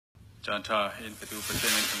จันทร์อินไปดูประเท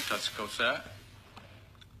ศนี้ต้องทัศน์เขาเสีย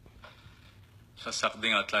สักดิ่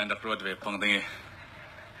งอัตไลน์ดักรวดเวพังดิ่ง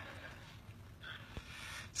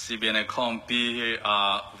ซีบีเอ็นคอมพี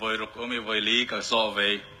วอยรุกอมีวอยลีกับโซเว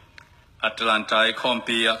อัตแลนตาคอม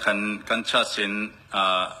พีกันชัดสิน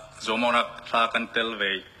โซมอนักทากันเตลเว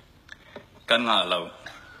กันงาเหล่า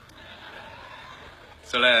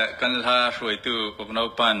สละกันลาช่วยตู้พวกน้อง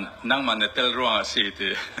ปันนั่งมันเตลร่วงสิที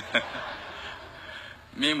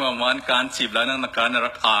มีเมื่อวันการจีบแล้วนั่งนักการ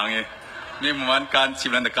รักอ่างเงมีเมื่อวันการจี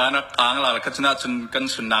บแล้วนักการรักอ่างแล้วก็ชนะจนกัน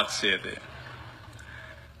สุนัขเสียดี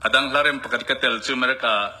อดังลาเริมปกติก็เตลจูเมริก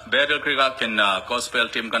าเบเดลคริกากินกอสเปล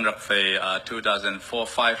ทีมกันรักเฟย์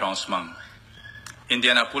2004-5รองสมังอินเดี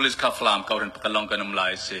ยนาโพลิสคาฟลามเขาเรียนปกติลองกันนุ่มลา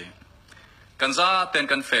ยสิกันซาเต็น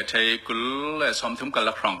กันเฟย์ที่กุลเลสอมทุ่มกัน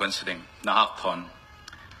ลักรองกันสิ่งน่าฮักทอน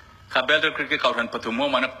ข้าเบเดลคริกเขาเรียนปฐุมโม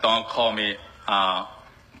มันต้องคอมี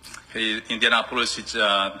อินเดียนาโพลิสจะ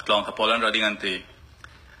กลองทับโปแลนด์ระดิ่งตี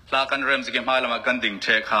ลากันเริ่มจะเกี่ยวกับมากันดิ่งเ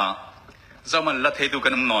ช็คฮะจะมันลัดให้ดูกั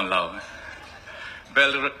นนอนเราเ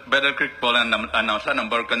บลคริกโปแลนด์อันนั้นละนัม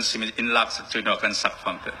เบอร์กันสิมีอินลักสักจุดหนึ่งกันสัก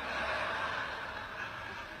ฟังเถอะ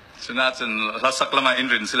ฉะนั้นละสักละมาอิน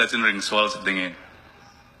รินสิละจินริงสวอลสักดิ่ง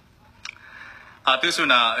ที่สุ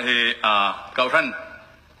ดKawhhran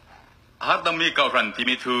HarhdamมีKawhhranที่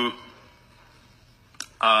มีทู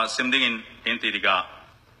สิมดิ่งอินตีดิกา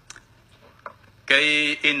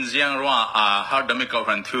kay in ziang rua Harhdam mi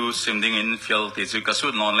Kawhhran thu sim ding in fiel ti chu ka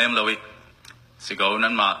sut non lem lawi sigaw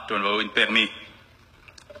nan ma ton wo in pek mi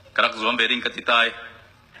karak zom berin katitai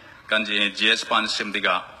kan ji gs pan sim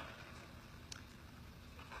diga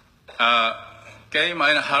kay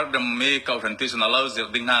mai Harhdam mi Kawhhran ti sun alaw zer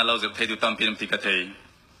ding na alaw zer thei du tam pin ti ka thei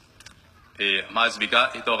mas biga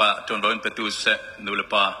ito ka ton wo in petu se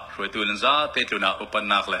nulpa roi tu lan za te tu na upan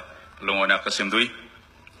nak le longona ka sim dui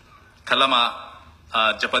kalama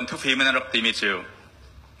Japanทุฟีมันรักตีมิเชล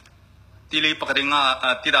ตีลีปกติงา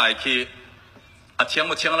ตีได้คือเชีย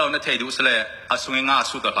งเราเนี่ยเทดูสเลยสุงงา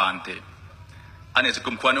สุดตะการเทอันนี้จะ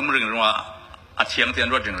กุมควานอุ้มเรื่องว่าเชียงเทียน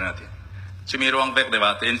รถเรื่องนั้นทีจะมีรองเบกเดว่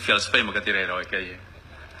าเอ็นฟิลสเปย์มันก็ตีได้ร้อยแค่ยี่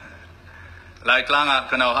หลายครั้ง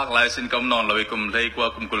กันเอาหักหลายสินกำนอนเราไปกุมเลยกว่า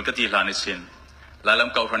กุมกุลกติลานิสินหลายล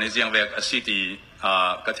ำเก่าพันธุ์เสียงเบกสิที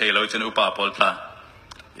ก็เทเราจนอุปาปอลพลา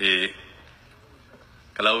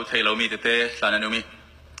kalau thầy lâu mi tete là nên mi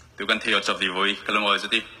tu kan thầy ở chập đi vui kalau ngồi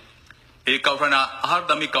jadi Kawhhran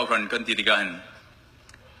Harhdam mi Kawhhran kan ti digan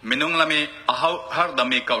minung lami Harhdam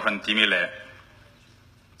mi Kawhhran ti mi le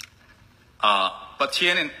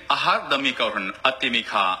pathian Harhdam mi Kawhhran ati mi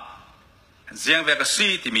kha ziang ve ka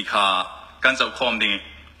si ti mi kha kan zau khom ding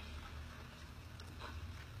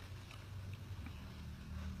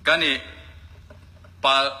kani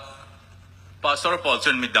pa sor pol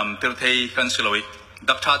chun mi dam tir thei kan siloi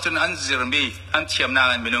ดักชาจนอันจิรมีอันเทียมนา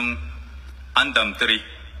อันมินุงอันดำตรี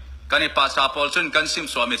กันในภาษาพอลจนกันซิม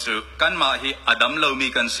สวามิสุกันมาฮีอดัมเลวมี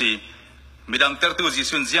กันสิมิดำเตอร์ตูจิ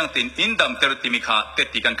สุนเจียงตินอินดำเตอร์ติมิขาเต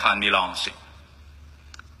ติกันขานมีลองสิ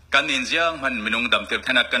กันอินเจียงมันมินุงดำเตอร์เท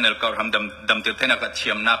นักกันเอลกอร์ฮัมดำเตอร์เทนักเที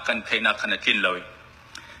ยมนักกันเทนักขันกินเลย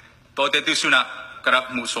ตัวเตติสุนักกระ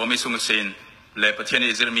มุสวามิสุงสินเลปเทียน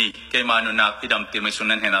อิจิรมีเกมานุนักอิดำเตอร์มิสุ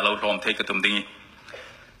นันเห็นเรารวมเทกตุมดิ้ง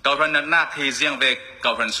Kawhhranนันนักที่เสียงเวก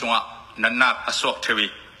Kawhhranสงะนันนักอสวกเทวี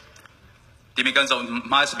ที่มีการจะ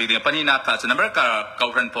มาสบิดเนี่ยปนินักจะนำเรื่อง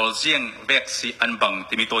Kawhhranพอเสียงเวกสีอันบัง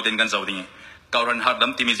ที่มีตัวเด่นกันจะดิ้งKawhhran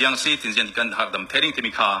Harhdamที่มีเสียงสีที่เสียงกันHarhdamเทริ่งที่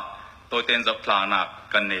มีค่าตัวเด่นจะพลานัก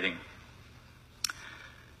กันเนริ่ง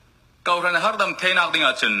Kawhhran Harhdamเทนักดิ้งอ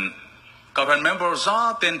าจารย์ Kawhhran member ซา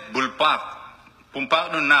เต็นบุลปักปุ่มปัก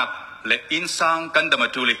นุนักและอินสังกันดามา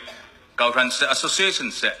จูลิ Kawhhran association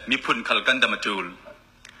เสมีพุ่นขัลกันดามาจูล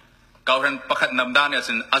Kawhhran pakat namdan ya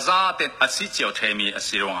sin azat asi chiao themi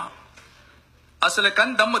asironga asale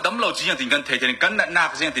kan dam lo jiang tin kan thei kan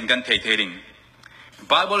nak jiang tin kan thei ring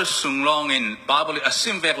Bible sunglong in Bible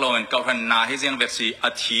asim vek long in Kawhhran na hi jiang vek si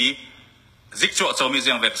athi zikcho chomi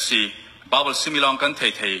jiang vek si Bible similong kan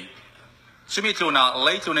thei sumi tluna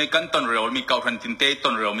lei tlunai kan ton rel mi Kawhhran tin te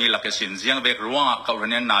ton rel mi lakesin jiang vek ruanga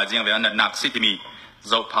Kawhhran na jiang vek an nak si timi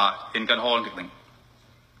zopha in kan hol king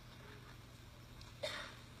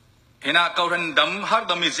Hina Kawhhran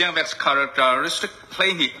Harhdam is young vex characteristic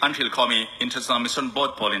plain he until komi international mission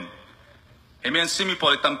board polin. Hemian simi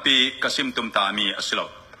politampi kasim tumta mi asilo.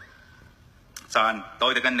 San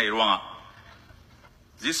toy de kan nei ruanga.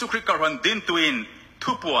 Jisu Christ Kawhhran din tuin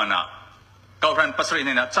tupuana. Kawhhran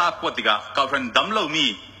pasrin na cha potiga Kawhhran damlo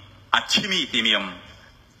mi achimi timium.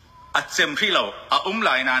 Atsem philo a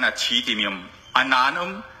lai na chi timium.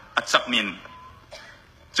 Ananum atsakmin.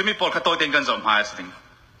 Jumi pol katoy den kan zom ha sting.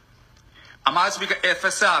 Amas bika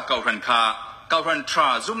FSA Kawhhran ka Kawhhran tra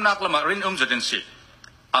zoom nak lama rin zadensi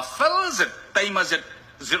a fel zet taima zet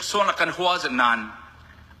zirson akan huwa zet nan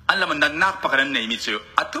an lama nak pakaran nei mi chu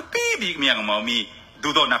atupi big miang mau mi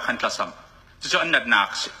dudo nak han klasam chu an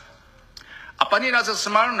nak si apani na sa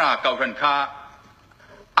smarna Kawhhran kha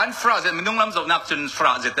an fra zet minung lam zau nak chun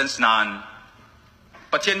fra zet tan snan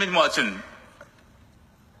patien min mo chun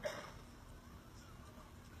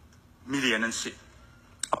million an si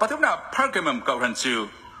apatu na program Kawhhran chu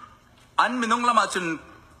an minung lama chun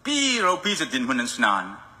pi ro pi din hunan snan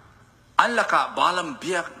an laka balam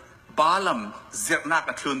biak balam zirnak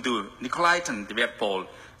athun tu Nicolaitan de biak pol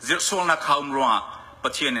zir solna khaum ruwa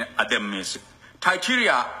patien adem mes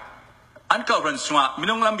criteria an Kawhhran swa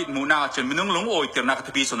minung lam bit muna chun minung lung oi terna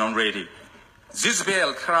ka pi sonon ready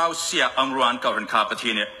zizbel krausia amruan Kawhhran kha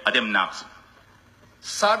patien adem nak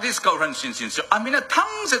Sardis Kawhhran sin so amina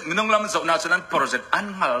thang zet minung lam zo na chun an project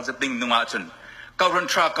an hal zet ding nunga chun Kawhhran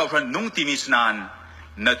tra Kawhhran nung timis nan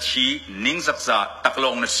na chi ning zakza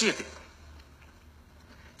taklong na city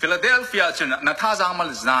Philadelphia chun na tha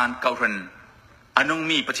zamal zan Kawhhran anung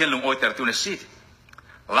mi patien lung oi ter tu na city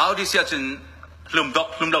Laodicea chun hlum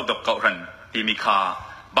dok Kawhhran timi kha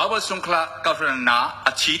Bible sungkla Kawhhran na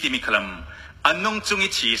achi timi khalam anung chungi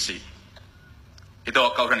chi si ito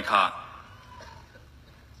Kawhhran kha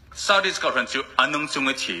Saudis Kawhhran chu anung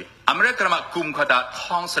chungi chi America ma kum khata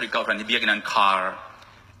thong sari Kawhhran ni biak nan car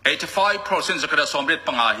 85% zakada somret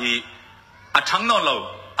pangahi athang non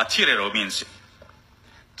lo athire ro means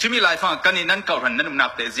chimi life kan nan Kawhhran nan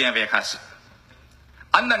nak te zian ve khas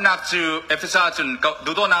an nak chu efisa chun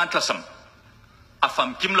dudo na tlasam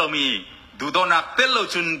afam kimlo mi dudo nak tello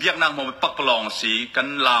chun biak nak mo pakpalong si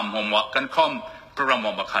kan lam homwa kan khom program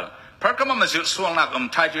mo bakhal program ma ju suang nak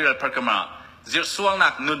title program zir suang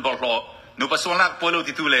nak nun bol lo nu pa suang nak polo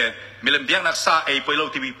titule milam biak nak sa ei polo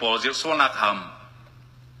tv pol zir suang nak ham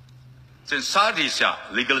chen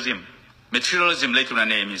sadisya legalism materialism leitu na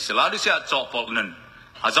name is ladisya chop pol nun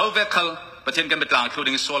azau vekhal patien kan betlang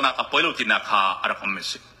including suang nak apolo tin nak ha arakom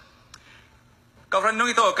mis Kawhhran nung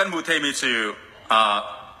ito kan mu thei mi chu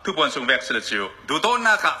tu pon sung vek sele chu du do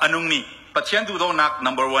na ka anung ni patien du do nak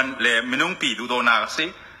number 1 le minung pi du do na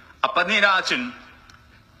si apani na chun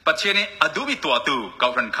patien ni adubi to tu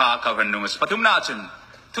Kawhhran kha Kawhhran nung patum na chun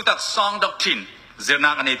tu tak song doctrine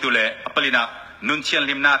zirna ane tu le apalina nun chian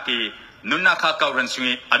lim na ki nun na kha Kawhhran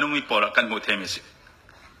sungi anung mi por kan mu thei mi si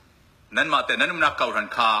nan ma te nan na Kawhhran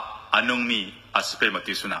kha anung mi aspe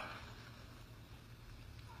mati suna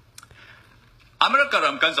America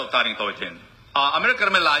ram kan zau taring to ten America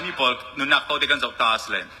ram lai mi pol nun nak to de kan zau ta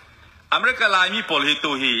aslen America lai mi pol hi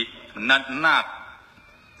tu hi nat nak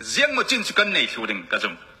ziang mo chin chukan nei thuding ka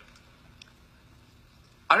zum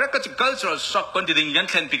America chi cultural shock kon ding yan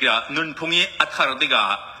thlen piga nun phungi athar diga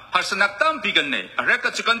harsanak tam pigan nei America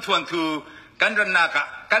chi kan thuan thu kan ran na ka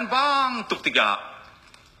kan bang tuk tiga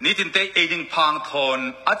ni tin te aiding phang thon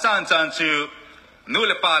achan chan chu nu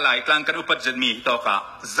le pa lai tlang kan upat jet mi to ka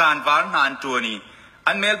zan war nan tu ni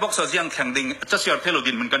an mailbox so jiang thang ding cha share thelo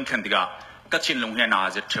din mun kan khan diga ka chin lung he na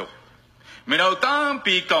jet theu minau tam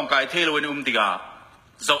pi tong kai thelo ni diga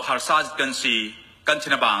zo har sa kan si kan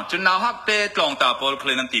china bang chun na hak te tong ta pol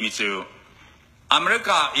khlen an ti mi chu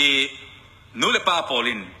America e nu le pa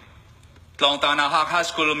polin tong ta na high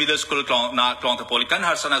school middle school tong na tong ta pol kan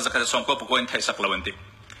har sana zakara som ko ko en thai sak lawanti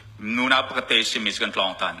nu na pakate si mis kan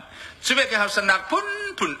tong tan Sibe ke harsan nak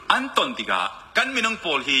pun anton tiga kan minung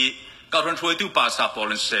pol hi Kawhhran thui tu pa sa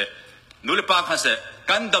polin se nule pa kha se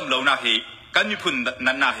kan dam lo na hi kan mi phun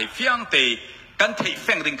nan na hi fiang te kan thei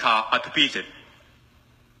feng ding kha atpi se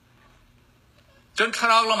chon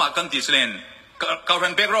kharau lo ma kan ti slen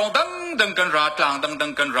Kawhhran background dang kan ra tlang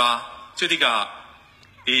dang kan ra chudiga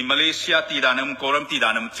e Malaysia ti danam koram ti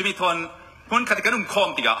danam chimi thon hun khat kanum khom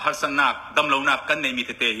tiga harsan nak dam lo nak kan nei mi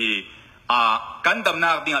te hi kan dam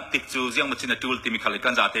nak ding tik chu jiang machina tool timi khali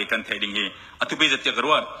kan jate kan theding hi atubi jatia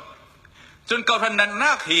garwan chun Kawhhran nan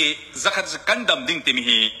nak hi zakhat kan dam ding timi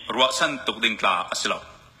hi ruasan tuk ding tla asilo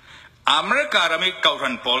America rami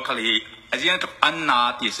Kawhhran pol khali ajian tuk anna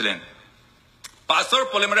ti selen pastor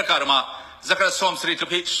pol America rama zakhat som sri tuk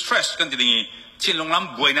hi stress kan ding chin longlam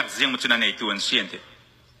boinak jiang machina nei tu an siente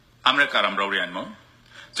America ram rawian mo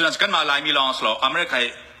chun kan ma lai mi long slo America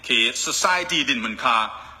ki society din mun kha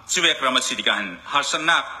Siwek ramasidikan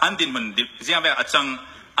harsanak andin mun jiang ba achang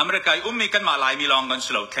America ummi kan ma lai mi long kan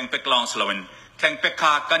slow thengpek long slowin thengpek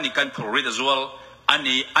kha kan ni kan purit as well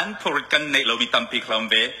ani an purit kan nei lo mi tampi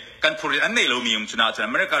khlambe kan purit an nei lo mi chuna chana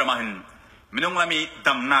America ramahin minung lami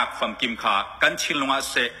damnak fam kim kha kan chilunga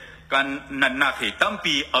se kan nannak hi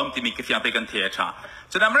tampi am timi ke fiang pe kan the tha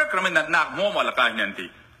chana America ramin nannak mo ma la ka hinanti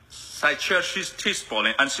sai church is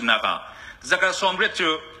polin an simnaka จะกระสอมเรียกจู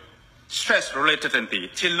stress related ทันที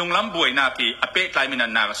ที่ลุงล้ำบ่อยนาคีอเปกไลมินั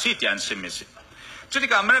นนาสิที่อันซิมิสิจุดที่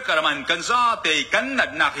อเมริกามันกันซาเตกันนั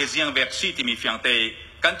ดนาคีเสียงเวกสิที่มีเฟียงเต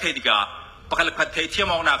กันเทดิกาปกติพัดเทเที่ยว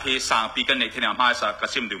มองนาคีสางปีกันในที่นี่มาสักกระ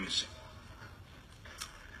ซิมดูมิสิ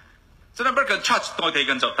ฉะนั้นอเมริกันชัดตัวเต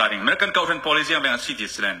กันจับตาริงอเมริกันเกาทัน policy เวกสิที่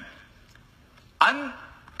สิเลนอัน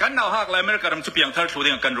กันเอาหักเลยอเมริกามันจะเพียงเท่าชู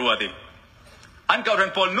ดิ้งกันรัวดิอันเกาทัน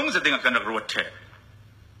pol นุ่งจะดิ้งกันรัวเท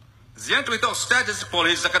เสียงตัว status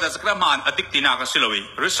policy จะกระดับมันอดิกตินาคสิลวิ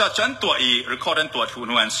research อันตัวอี record อันตัวทุ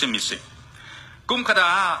นวันซิมิสิกุมขดา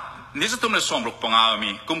นี่จะตุ้มในสมรุปปังอามี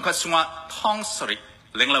กุมขสุงะท้องสริ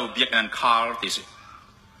เล็งเราเบียกนันคาร์ติสิ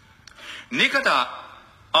นี่ขดา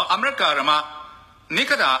อเมริกาเรามานี่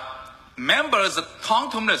ขดา members ท้อง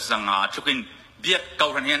ทุ่มในสังอาชุกินเบียกเกา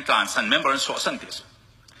ทันเฮียนตานสัน members ส่วนสันติสิ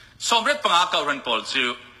สมรุปปังอาเกาทัน pol จู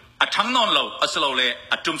อัทั้งนอนเราอัศเราเลย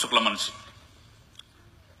อัจุมสุกละมันสิ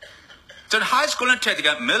จน high school นั่นเทติ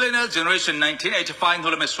กัน millennial generation 1985นู่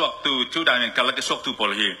นเลยไม่สวกตูจูได้เนี่ยกันแล้วก็สวกตู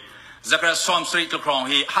pol ฮีจักรสอมสรีตุครอง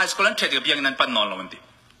ฮี high school นั่นเทติกันเบียงนั้นปันนอนเราวันที่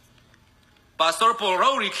pastor pol เรา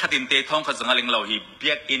รีขัดินเตะท้องขัดสังหาริงเราฮีเบี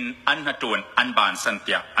ยกอินอันหัดวนอันบานสัน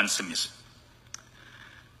ติอันสมิส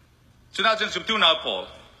จนอาจารย์สุดทูน่า pol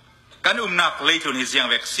กันนักเลยทุนฮีเสียง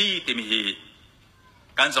เวกซีที่มีฮี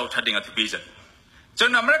กันจะทัดดิ้งอัติบิจันจน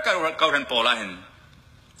อเมริกาเกาทัน pol ละเห็น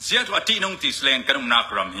เสียงตัวที่นุ่งที่สเลนกันนัก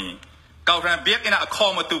รำฮีเกาทันเบียกอินอัคอ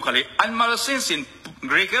มาตุขลีอันมาลสินสิน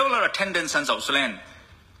regular attendance อันจะสเลน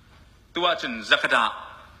ตัวจนจักรดา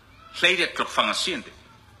เพลย์เด็ดกลับฟังเสียงดิ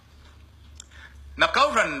นักเกา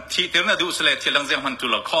ทันที่เติมน่าดูสเลดที่หลังจากมันตุ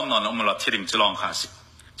ลข้อมนอนอมลที่ริมจลองข้าสิ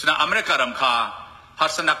ฉะนั้นอเมริการำคาหั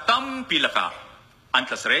สนักตั้มปีละกาอัน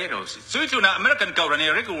ทัศเรโรสิสุดที่นั้นอเมริกันเกาทันเนี่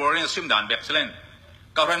ย regular เนี่ยซิมดานแบบสเลน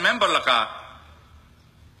เกาทัน member ละกา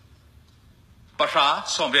ภาษา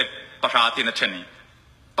สมเด็จภาษาที่นั่นเช่นนี้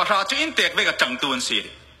ภาษาจะอินเตกเวกับจังตัวนสิ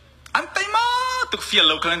อันไตมาตุกเฟียล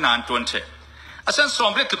เราเคยนานตัวนเช่อาจารย์ส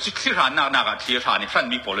มเด็จตุกสิทธิ์ฐานนาการที่ฐานนี่ฟัน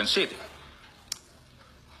มี pol สิ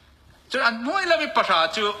จนอันน้อยเรามีภาษา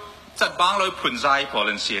จูจัดบางเราผุนใจ pol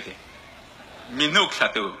สิมีนุกสัต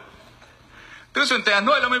ว์ตัวส่วนแต่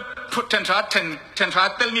น้อยเราไม่เทนทรา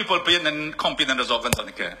เตลมี pol เปลี่ยนนั้นคอมพิวเตอร์จอกันสัน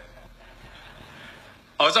นิษฐาน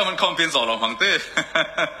เอาจากมันคอมพิวเตอร์เราฟังเต้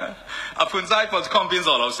อาผุนใจ pol คอมพิวเต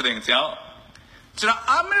อร์เราแสดงเจ้าฉะนั้น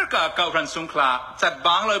อเมริกาเกาทันสงขลาจัดบ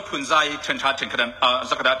างเราผุนใจเทนทราเทนขนาด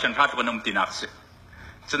สักดาเทนทราทุกคนตีนักสิ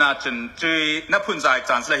ฉะนั้นจนจีนับผุนใจ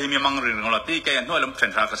จานสลายมีมังเรื่องของเราที่แกน้อยเราเท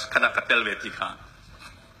นทราขนาดกัตเตลเวทีค่ะ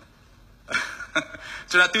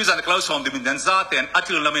ฉะนั้นตัวจันทร์เราสอนดิมินเดนซ่าเต็นอัต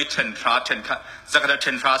ลุเราไม่เทนทราสักดาเท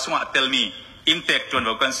นทราสงฆ์เตลมีอิมเทคจนเร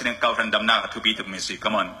ากันสิ่งเกาทันดำหน้าทุบีทุกเมสิกั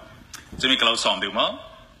มมันจะมีเราสอนดูมั้ง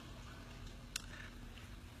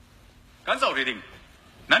กันจะเอาดีดิ้ง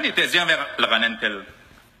นั่นนี่แต่เสียงเวกหลักนั้นเทล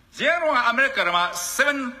เสียงว่าอเมริกามา7,000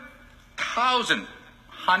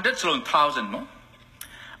 100,000มั้ง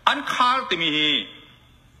อันคาร์ที่มี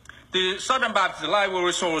ที่ Southern Baptist Library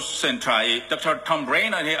Resource Center ดร. Tom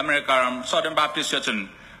Brain ที่อเมริกา Southern Baptist Church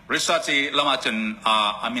Research ละมาจนอ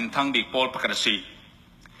ามินทั้งบิ๊กพอลประกาศสิ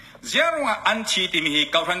เสียงว่าอันที่ที่มี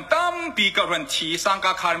เกาทันตั้มปีเกาทันที่สัง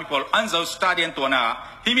กัดคาร์มีพอลอันจะสตาร์เดียนตัวน่ะ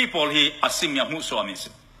ที่มีพอลที่อาศิมยามุสวามิส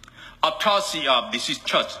อัพทาซีอัพ this is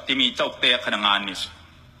church ที่มีเจ้าเตะขนาดงานนี้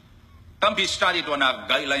ตั้มพิสตาร์ดีตัวน่ะไ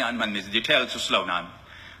กด์ไลน์อันมันนี่ดีเทลสุดเหล่านั้น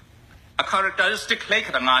a characteristic เล็กข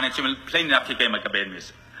นาดงานนี้ที่มันเพลงนักที่เกมมันก็เป็นมิส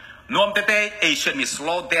นวมเตะเอเชียนมี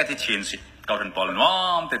slow เตะที่เชียนสิเกาทันพอลนว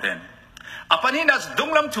มเตะอัปนี้น่าจะดุง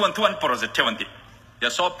ล้ำทวนโปรเจกต์เทวันที่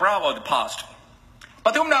you're so proud of the past ปั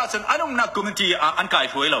จจุบันน่าจะอันนั้น community อันกาย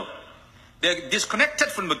ช่วยเรา they disconnected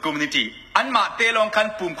from the community อันมาเตะลงกัน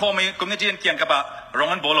ปุ่มโคมี community เกี่ยงกับว่าร้อง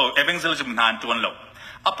กันโบโล evangelism นานจวนเรา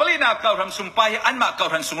อัปนี้น่าเกาทันสุ่มไปอันมาเกา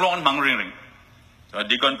ทันสุ่มร้องมังริง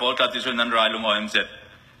ดีกันพอลตัดที่ส่วนนั้นรายลง OMZ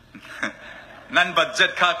นั่นบัตเจ็ต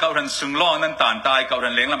ค่าเกาทันสุ่มร้องนั่นตานตายเกาทั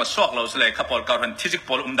นเลี้ยงแล้วมาสวกเราเสลยข้าพอลเกาทันที่จิกพ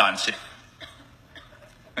อลด่านสิ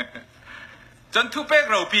จนทุกเปก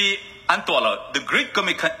เราปีอันตัวเรา the Great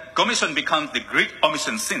Commission becomes the Great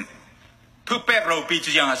Omission sin ทุกเปกเราปีจ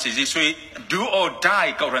ะยังสิจิสุย do or die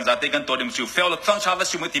เกาทันจะเตกันตัวเดิมสิ fail แล้วตั้งชาติ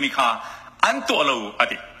สิมุติมีค่าอันตัวเราอ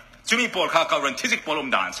ดีจุมีพอลค่าเกาทันที่จิกพอล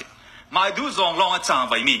ด่านสิมาดูซองลองอาจารย์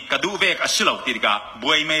ไว้มีกระดูเวกอชิลล์ติดกับบ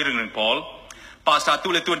วยไม่เรื่องพอลภาษาตุ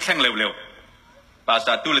เลตุนแข่งเร็วภาษ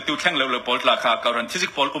าตุเลตุนแข่งเร็วพอลราคาเกาทันที่จิ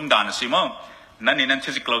กพอลด่านสิมั้งนั่นนี่นั่น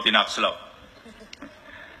ที่จิกเราตินักสิล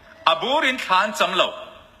อาบูรินทานจำเรา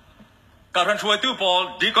การทันช่วยตู้พอล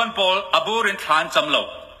ดีกอนพอลอาบูรินทานจำเรา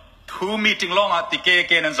ทูมีติ้งลองอาติเ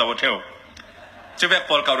กนั่นจะว่าเท่าจะเวก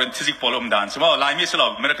พอลการทันที่จิกพอลด่านใช่ไหมลายมีสิเรา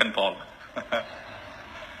อเมริกันพอล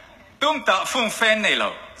ตุ้มตาฟุ้งเฟ้นในเรา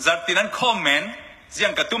จัดที่นั้นคอมเมนต์ เสีย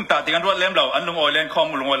งกระตุ้มตาที่กันรวดเล่มเราอันลงออยเล่นคอม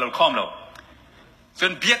ลงออยเราคอมเราจ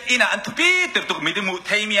นเบียกอินะอันทุบีติดตุกมิดมุเ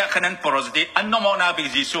ทียมีขนาดโปรสติอันนมอนาบิ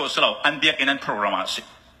จิโซสลาวอันเบียกอินันโปรแกรมสิ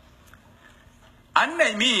อันไหน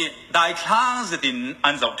มีได้คลาสตินอั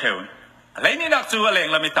นเจ้าเทวอะไรนี่นักจูอะไร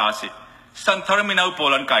เราไม่ตาสิสันทรมินาอุปอ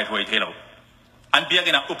ลันไก่ถวยเทลอันเบียก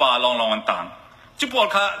อินะอุปาลองอันต่างจุปอล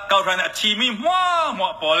ค่ะเกาหลีทีมีมัว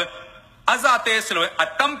ปอลอาซาเตสเลยอั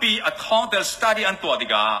ตตัมปีอัตฮองเตลสตาดีอันตัวดิ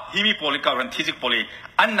กาฮิมีปอลิเกาหลีที่จิกปอลิ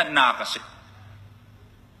อันนั้นนาคสิ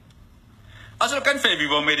อาศัยกันเฟบิ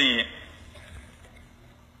โบไม่ดี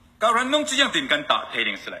การนุ่งจียังตินกันตาเท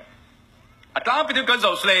ดิงสเลยอัตลาปิดกันเจ้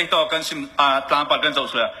าสเลยต่อกันสิอัตลาปัดกันเจ้า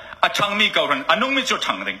สเลยอัตชังมีการอันนุ่งมีจุด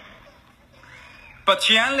ชังดิงปัจเ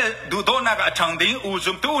จียนเลยดูโดนักอัตชังดิงอุ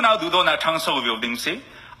จุมตูน่าดูโดนักชังโซวิวดิงสิ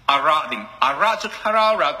อาราดิงอาราจุดฮารา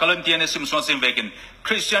ระกัลเตียนสิมส่วนสิมเวกินค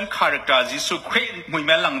ริสเตียนคาแรคเตอร์จิสุครีมุยเ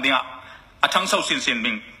มลังดิงอัตชังโซสินสิน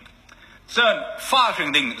ดิงเช่นฟ้าสิง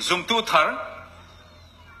ดิงจุมตูทาร์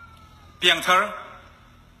เพียงเธอ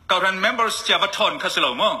การ members จะบัดทอนข้าศึ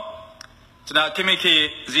กมั้งฉะนั้นที่มีคือ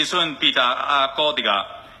จิสุนปีตาโกดิกา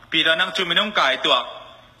ปีตานังจุมินุงกายตัว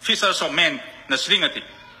fisher of men นั่นสิ่งที่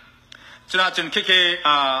ฉะนั้นจนคือ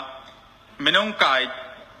มินุงกาย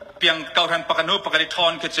เพียงการปกันนูปกันทอ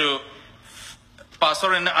นคือจูภาษา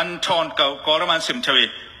เรนอันทอนกอรมันสิมเทวี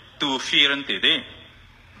ตูฟีรันติดี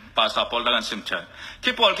ภาษาพอลกันสิมเทวี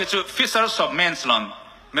ที่พอลคือจู fisher of men สลัน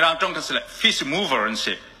มีรางตรงกันสิเลย fish mover นั่น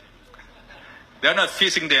สิ They are not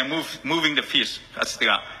fishing; they are moving the fish. That's the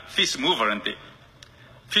fish mover, and the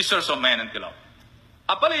fishers of men, and the law.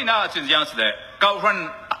 Apalagi na chin yang sila. Kawhhran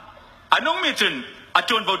anong mitun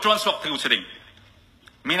atun bo tuan swak tu sering.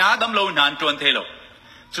 Minadam lo nan tuan telo.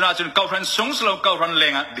 Cina cun Kawhhran sung selo Kawhhran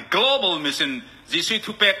lenga the global mission. Jisi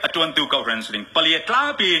tu pek atun tu Kawhhran sering. Paliat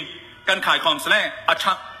lapin kan kai kom sila.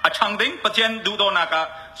 Achang ding patien du do na ka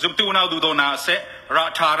zum tu na du do na se ra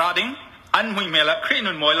thara ding an hui mela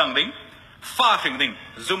krinun moi lang ding. ฟ้าถึงดิ่ง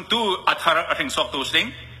ซุ่มตู้อัฐระถึงสอกตู้สิ่ง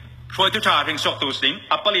ช่วยตู้ชาถึงสอกตู้สิ่ง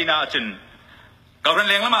อัปปลีนาจินเกาหลี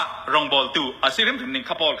เลี้ยงละมารองบอลตู้อาศิริมถึงดิ่ง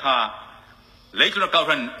ขับอลคาเลยจุนเกาห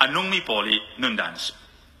ลีอนุมีปอลีนุนดันส์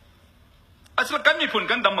อาศัยกันมีผล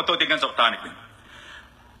กันดำมาตัวติกันสอกตานิกนึ่ง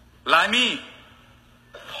ลายมี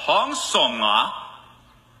ท้องส่งมา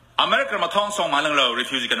อเมริกามาท้องส่งมาเรื่องเรา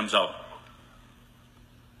refuse กันน้ำเจ้า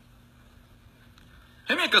เ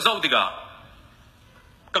ห็นไหมกระเจ้าดิกา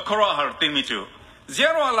ก็ครอหาร์ติมิจูเจ้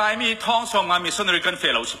าอะไรมีท้องส่งมามีส่วนริกันเฟ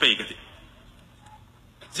ลเอาสเปกติ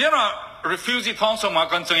เจ้า refuse ท้องส่งมา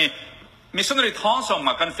กันจังมีส่วนริท้องส่งม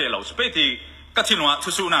ากันเฟลเอาสเปติก็ทิ้งว่าทุ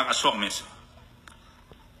สุนักอสวกมิส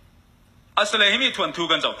อาศัยให้มีทวนทู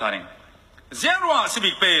กันจบทานิงเจ้าสิ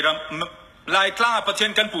บิกเปรำลายกล้าประเท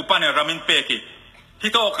ศกันปูปันเนี่ยรามินเปกิฮิ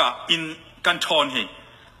โตกะอินกันชอนฮี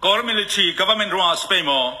กอร์มิลิทรี government รัวสเปโ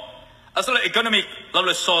มอาศัย economic แล้วเล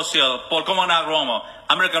ย social พอลคอมมานารัวโม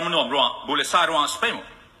อเมริกันมันรวมรัวบุเลสารัวสเปโม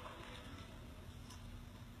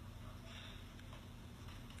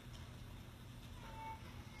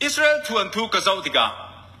อิสราเอลทวนทูกะเจ้าติกา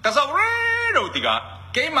กะเจ้าเร่ติกา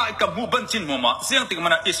เกี่ยมากับมูบันจินมัวมาเสียงติกมั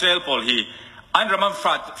นอิสราเอลพอลฮีอันรามัน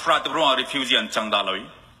ฟรัดรัว refugee อันจังดาลอย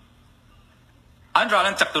อันรา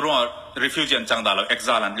ลันจักตัวรัว refugee อันจังดาลอย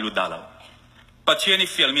exile อันลุดดาลอยปัจจุบันนี้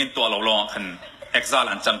ฟิลมีนตัวเราลองคัน exile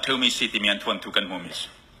อันจังเทอร์มิสิติมีอันทวนทูกันมัวมิส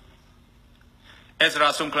เอสรา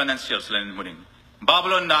สุงคลันนันเซียลสเลนมุนิงบาบิ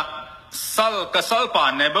โลนน่ะซัลกษัลปา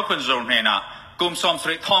นเนบคุนโจนเฮน่ะกุมสอมส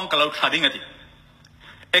ริทองกะเราขาดิ่งอดี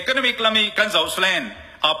economic ละมีกันเจ้าสเลน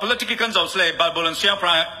political กันเจ้าสเลนบาบิโลนเซียพร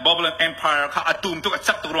ายบาบิโลน empire ข้าอัตุมตุก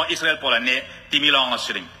จักตัวอิสราเอลพอลเน่ที่มีลองละ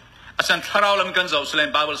สิริงอาศัยทาราวละมีกันเจ้าสเลน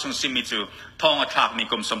บาบิโลนส่งซิมิจูทองอัฐากมี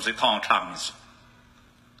กุมสอมสริทองอัฐากมิส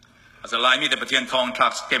อาศัยลายมีแต่ประเทศทองอัฐา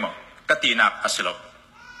กสเกมกตีนักอาศัย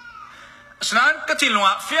ฉะนั้นก็ที่ลุง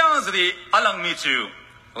อ่ะฟิลส์ดีอลังมิจู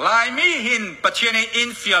ลายมีหินปัจจัยในอิน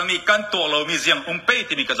ฟิลมีกันตัวเรามีเสียงเปย์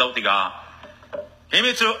ที่มีกระเจ้าติกาเฮ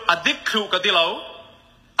มิจูอดีตครูกติเรา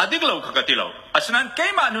อดีตเรากติเราฉะนั้นแก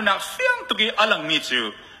มานุนักฟิลตุกีอลังมิจู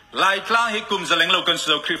ลายกลางให้กุมจะเลี้ยงเรากันสุ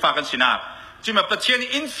ดครีฟ้ากันสินะจึงมาปัจจัยใน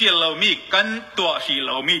อินฟิลเรามีกันตัวฮีเร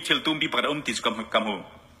ามีทิลตุมบีประดมติสกัมหู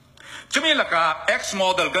จึงมีลักษณะ X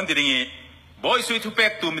model กันที่นี่บอยสุยทุเป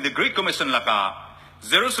กตุมี the Great Commission ลักษณะ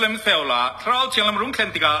เยรูซาเล็มเฟลล่าทราวเชียงลำรุงเคน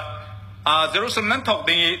ติกาเยรูซาเล็มนั้นถก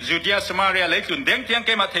ดีจูเดียสมาเรียเล็กจุนเด้งเทียงเก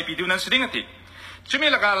มาเทปิดูนั้นสิ่งที่จุมี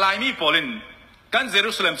ลักษณะลายมีพอลินกันเย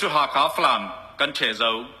รูซาเล็มจูฮาคาฟลามกันเชโซ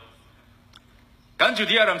กันจูเ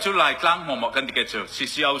ดียรำจูลายกลางหมอกกันติเกจูซิ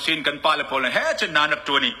ซิเอาซินกันปาเลพอลินเฮจนานัก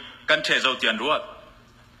ตัวนี้กันเชโซเตียนรัว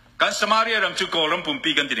กันสมาเรียรำจูโกลัมปุ่ม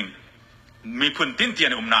ปีกันติดิงมีพุ่นตินเตีย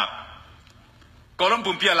นนักโกลัม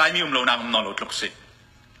ปุ่มปีลายมีเรานักนอนหลุดลุกสิ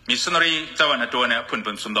มิชชันนารีเจ้าวันตัวเนี่ยพุ่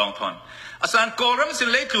นสมดองทอนอาจารย์กอรัมสิ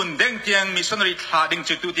เลตุนเด้งเตียงมิชชันนารีขาดิ่ง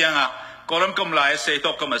จุดตัวเตียงกอรัมก็มาเสต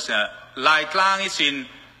ก็มาเสลายกลางอีสิน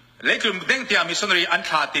เลตุนเด้งเตียงมิชชันนารีอัน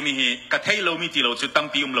ขาติมีกระเทยโลมีติโลจุดตั้ง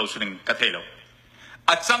ปีเราสุดหนึ่งกระเทยโล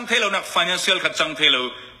อาจังเทโลนัก financial กับจังเทโล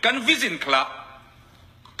กันวิจินคลา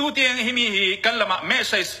ตัวเตียงที่มีกันละมาเมสเ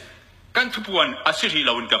ซสกันทุบวันอาศัยที่เร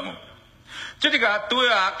าอุนกับมูจุดที่ก็ตัว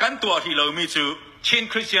กันตัวที่เรามีจูเช่น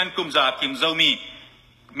คริสเตียนกุมจากิมเจ้ามี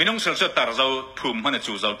มินุ่งเสือตาเราทุ่มมัน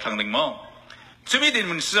จูเราทางหนึ่งมั้งจุดมีดิน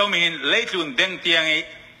มันเจ้ามีเลตุนเด้งเตียง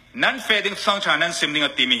นั้นเฟดิ้งสังชานั้นซิมดิ้ง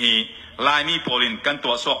ติมีลายมีโพลินกันตั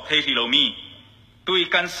วสอกเทที่เรามีตัว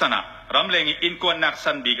กันสนะรำเลงอินกวนนัก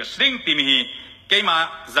สันดีกับสิ่งติมีเกี่ยมา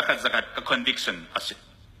zakatกับ conviction อาศัย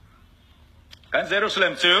กันเยรูซาเล็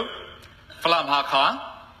มจูฟลามฮาคา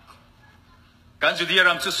กันจูเดีย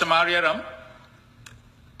รัมจูสมาเรียรัม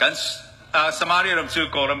กันสมาเรียรัมจู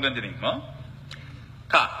กอรัมกันจริงมั้ง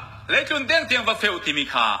ค่ะเล็กจนเด้งเตียงว่าเฟลติมิ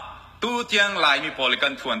ค่ะตัวเตียงลายมีโพลิกั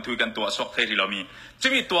นทวนทุยกันตัวสอกเทที่เรามีจะ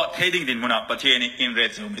มีตัวเทดิ้งดินมุนาประเทศนี้อินเร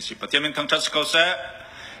จมีสิประเทศมันทั้งทัศน์เขาเส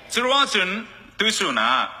จรวาจุนตุยสุนา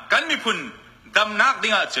กันมีพุ่นดำนัก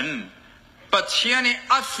ดิ้งจุนประเทศนี้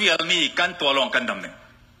อัฟเฟียลมีกันตัวลงกันดำหนึ่ง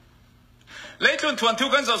เล็กจนทวนทุ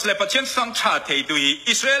กันจะเสลประเทศสังชาติตุย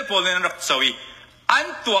อิสราเอลโพลินรักษาวิอัน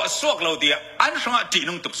ตัวสวกเราเดียอันสงจี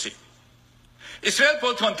นุ่งตุกสิอิสราเอลโพ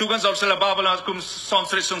ลินทวนทุกันจะเสลบาบิลอนคุมสม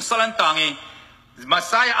ศรีสุนสลันตังีมา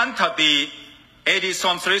สายอันทัดดีเอดีส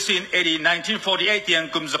มศรีสินเอดี1948ยัง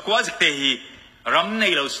คุมจักรวาลเตหีรัมเน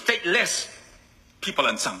ล stateless people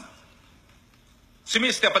อันสังสมิ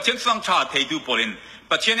สแต่ประเทศสังชาติตุโพลิน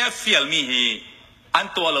ประเทศนี้ฟิลมีฮีอัน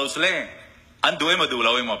ตัวเราสเลอันดูเอ็มดูเร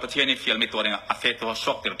าเอ็มประเทศนี้ฟิลมีตัวนึงอาเฟตัว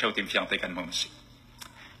ช็อกเดี๋ยวเท่าทีมฟิางเตกันมั่งสิ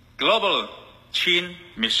global chain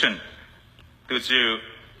mission ตัวจู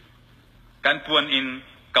กันปวนอิน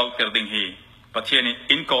เกาเกิดดิ่งฮีประเทศนี้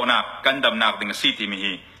อินโกนักกันดำนักดิ่งซีทีมี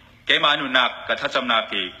ฮีเกมานุนักกัทัศจำนัก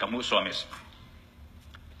ที่กัมมุสวามิส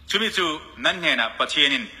ชุมิจูนั่นเองนะประเทศ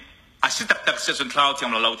นี้อาศัยตักเสจุนทราวที่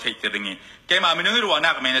เราเทคดิ่งฮีเกมาไม่นึกว่า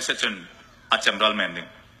นักเมนเสจุนอาจำรัลเมนดิ่ง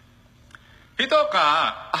ฮิโตกา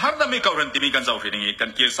ฮาร์ดามีเขาเรียนที่มีกันเจ้าสิ่งนี้กัน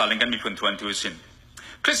เกี่ยวสาลิงกันมีคนทวนทุกสิ่ง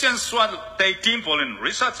คริสเตียนสวาดเตยทีมโพลิน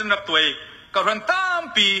รีเสิร์ชนักตัวเขาเรียนตาม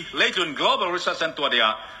ปีเลจุน global research ตัวเดีย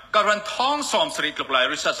เขาเรียนท้องสอมสริตลบลาย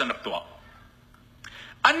research นักตัว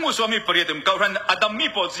อันมุสลิมปริยัติเขาเรียนอดัมมี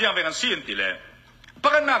โพสิชันเป็นสิ่งที่เลยป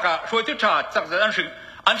กันนักช่วยที่ชาติจาก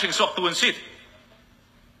อันสิ่งสวกตัวสิ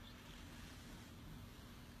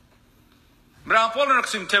รางพอลนัก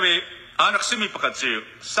สิ่งเทวีอันนักสิ่งมีปกติ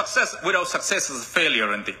success without success is failure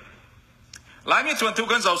นั่นทีหลายมีส่วนทุก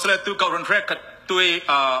คนจะเอาเสด็จตัวเขาเรียนแรกตัว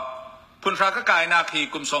พุ่นรักกายนักที่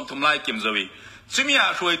กุมสมทุมไล่กิมจวีซึ่งมี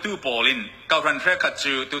ช่วยตัวโพลินเขาเรียนแรก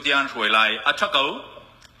จูตัวที่อันช่วยไล่อัชเขา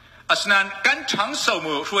อาศัยกันช่างส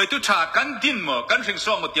มุช่วยตัวชากันดินมือกันสิ่งส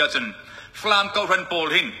วกหมดยาจนฟลามเขาเรียนโพ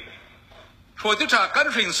ลินช่วยตัวชากัน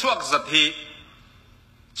สิ่งสวกสัตย์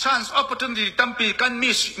chance opportunity ตั้มปีกัน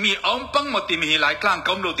มีอ้อมปังหมดที่มีหลายครั้งเข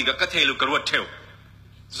าโลติกะเทลุกระวัดเทว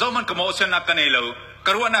จอมันก็มองเส้นนักกันเอลูก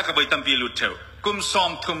ระวัดนักก็ไปตั้มปีลุดเทวกุมสอ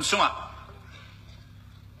มทุ่มสงะ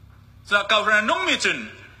จากเขาเรียนนุ่มมิจุน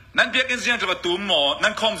นั่นเพียงแค่เสียงจากตัวหมอ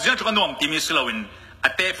นั่นคงเสียงจากนุ่มที่มีสโลวินอั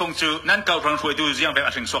ตเตฟงจูนั่นเขาเรียนช่วยดูเสียงเป็นอ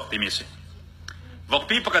าชิงสวกที่มีสิวก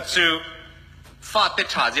ปีปกัดจูฟาดเต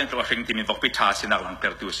ชาเสียงจากอาชิงที่มีวกปีชาสินักหลังเปิ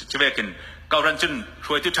ดดูสิจะเวกินเขาเรียนจุน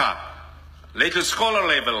ช่วยตัวชาLater scholar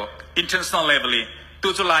level, international level, ตั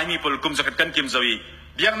วจุลายมีผลกุมสักกันกิมจวี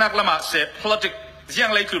เดียงนักละมาเสพ politics เสียง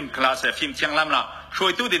เลยคุมคลาสเสพฟิล์มเชียงลำละช่ว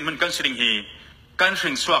ยตัวดินมันกันสิ่งฮีกัน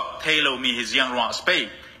สิ่งสวกเทโลมีฮิเสียงรัวสเปย์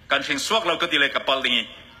กันสิ่งสวกเราก็ดีเลยกับปอลดิ้ง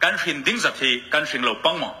กันสิ่งดิ้งจัดฮีกันสิ่งเรา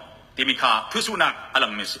ปังหมอที่มีค่าทุสุนักอลั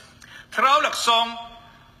งมิสคราวหลักซอง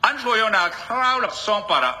อันช่วยนักคราวหลักซอง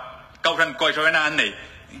ปาระเกาทันคอยช่วยนักอันนี้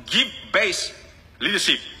give base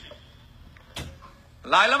leadership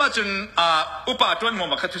หลายละมาจนอุปาจวนมุ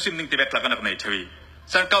มขัดทุสิมนิ่งที่เวกลักนักในทวี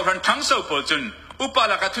สันเก่าทันทั้งเสาปจนอุปา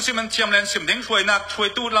ลักทุสิมันเทียมเลนสิมดิ้งช่วยนักช่วย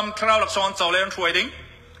ตู้ลำคราวหลักซ้อนเจ้าเลนช่วยดิ้ง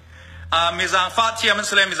มีจางฟ้าเทียมมันเ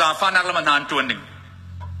สลมีจางฟ้านักละมันนานจวนดิ้ง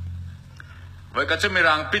ไว้ก็จะมีร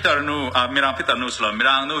างพิตรนูมีรางพิตรนูสลมีร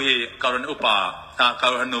างนูฮีเก่าทันอุปาเก่า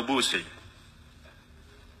ทันนูบูสิ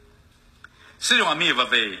สิ่งว่ามีว่า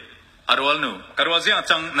เวอารวลนูกรวาเสียง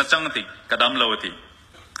จังนัจังติกระดำเลวติ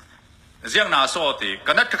เสียงน่าสอติ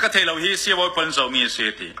กันนัดกระเทลฮีเสียวเป็นโซมีเสีย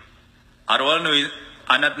ติอารวลนุย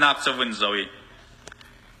อันนัดนักสวินโซย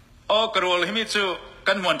โอ้กรวลฮิมิจู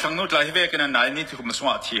กันมวนทางนู้นเลยฮิเวกันนั่นนี่ที่คุมส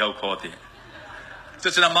วัสดิ์ที่เขาโคติจะ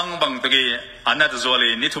จะนั่งบังตะกี้อันนัดโซลี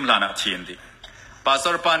นี่ทุ่มลานาทีนติภาษา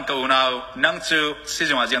ปันกูนาวนั่งจูสิ่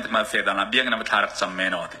งว่าเสียงที่มาเฟดานาเบียงนั้นมาทารักสัมเม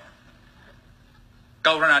นอติเก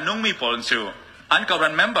าหลีนุ่งมีพลจู อันการั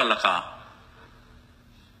นเมมเบอร์ละค่ะ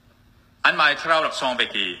อันหมายคราวหลักสองไป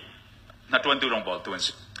กี่นัดวันดูลงบอลตัว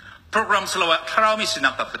นี้โปรแกรมสโลว์คราวมีสินั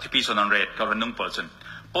กตัดที่ปีส่วนนั้นเรทการันนุ่งบอลซึ่ง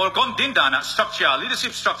บอลก้มดินดานะ structure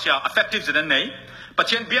leadership structure effective จะนั่นไหนปัจ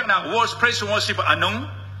จัยเบียกนัก words praise worship อันนุ่ง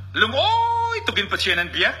ลุงโอ้ยตุกินปัจจัยนั้น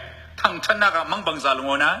เบียกทั้งชนะกับมังบังซาลุงโ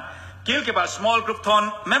อนะกิลเก็บ small group ทอน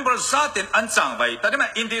member ซาตินอันจังไปแต่ที่มัน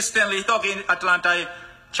in this Stanley ตอกินอัตแลนตา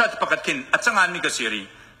ชัดประกาศกินอัจฉริยะมีกระสีรี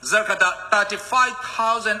จะกระดา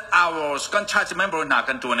35,000 hours กันชัด member นัก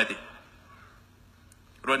กันตัวนั่นดิ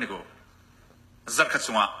รู้นี่กูจะกระ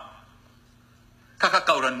สุนข้าข้าเ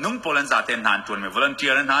ก่ารันนุ่งโปแลนด์ซาเตนนานตัวนี่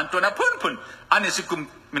volunteer นานตัวน่ะพุ่นอันนี้สิกุม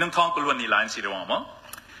มินงทองกลวนนี่ลายสิเรื่องมั้ง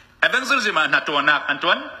เอเวนซ์ซิมาหน้าตัวนักอันตั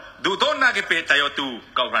วดูตัวนักเปย์ตายตัว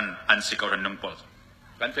เก่ารันอันสิเก่ารันนุ่งโปล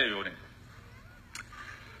กันเฟย์อยู่นี่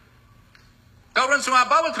เก่ารันสุมา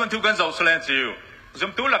บ้าวันทุกกันจะเอาสเลนจิวจ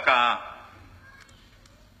มตัวละกา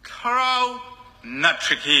คราวนัดท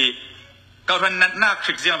ริกฮีเก่ารันนัดท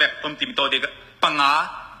ริกเสียงแบบติมโตเด็กปังอา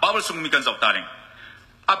บ้าวันสุมีกันจะเอาตาริง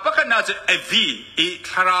apakah nazar evi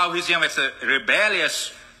ikharau hisiang wes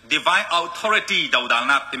rebellious divine authority daudal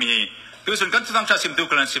nak timi tu sun kan tang chasim tu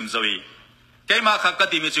kan sim zoi kai ma kha ka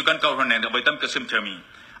timi chu kan kau ron ne bai tam ka sim themi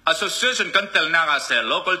association kan tel na ga se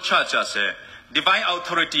local church se divine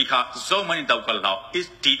authority kha zo mani dau kal law is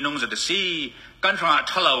ti nong za de si kan thra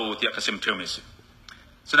thalau ti ka sim themi si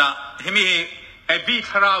suna himi evi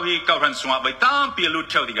kharau hi kau ran sunga bai tam pi lu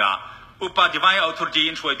theu digaอุปา divine authority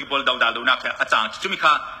ช่วยที่บอลดาวนักอาจารย์จุมิค่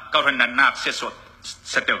ะก็เห็นนักเสียสด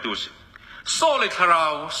เสด็จดูสิโซลิคารา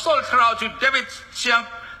วจุดเดวิดเสียง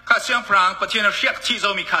ข้าเสียงฟรังประเทศเชียกที่จะ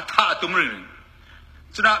มีค่าท่าตุ้มรื่น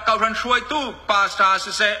ฉะนั้นก็เห็นช่วยตู้ปาสตา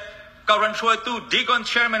เสก็เห็นช่วยตู้ดีกอนเ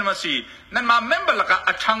ชอร์แมนมาสินั่นมาเมมเบอร์ละก็อ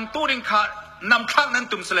าชังตู้ริงค่านำข้างนั้น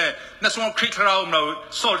ตุ้มเสลนั่นสมมติคริสคาราวเรา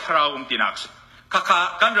โซลคาราวตีนักสิข้า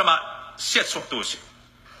กันเรามาเสียสดดูสิ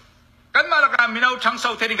กันมาละกันมีเราทั้งสอ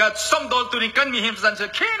งเทนิกาสมโดลตุนิกันมีหิมสันเส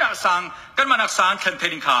เคน่าสังกันมานักสังเท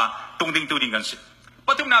นิกาตรงดิ่งตุนิกันสิ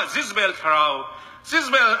ปัจจุบันซิสเบลคราวซิส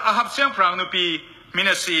เบลอาหับเสียงพรางนุปีมิน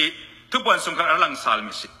าซีทุกวันสงการลังสาล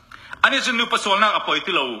มิสิอันนี้จะนุปัสสาวนาอภัย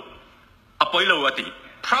ติโลอติ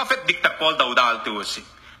prophet ดิกตักพอลดาวดาลตัวสิ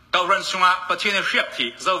ดาวรันสุงะปัจจุบันเรียกที่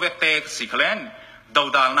เจ้าเวกเตกสิเคลนดาว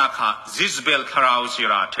ดาลนักฮะซิสเบลคราวสิ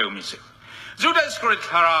ราเทวมิสิจูดาสกริต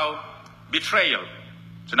คราว betrayal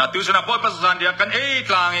ฉะนั้นตัวฉะนั้นบอยปัจจัยเดียกัน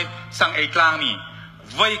กลางสั่งกลางมี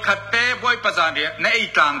ไว้ขัดเตะบอยปัจจัยเดียใน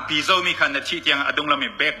กลางปีโซมีขันที่ที่ยังอดุงเรามี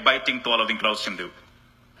backbiting ตัวเราดิ้งเราสิมดู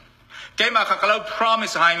แกมาขัดเรา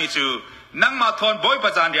promise ให้มีจูนั่งมาทอนบอยปั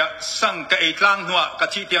จจัยเดียสั่งกับกลางหัวกับ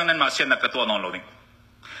ที่ที่ยังนั้นมาเสียนักกับตัวนอนเราดิ้ง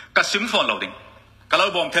กับซิมฟอนเราดิ้งกับเรา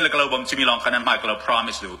บอมเทเลกับเราบอมจิมีลองขนาดไม่กับเรา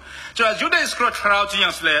promise ดูฉะนั้นยูเดสกรอตคราวที่ยั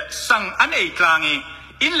งเลยสั่งอันกลาง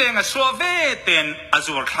อินเลงสวเวเตนอา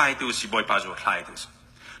จูร์ไทดูสิบอยปัจจุบันไทดูสิ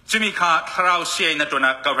จิมีข้าคราวเสียนตัว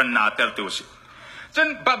นักกวนนาเตอร์ตัวสิจน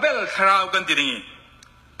บาเบลคราวกันทีนี้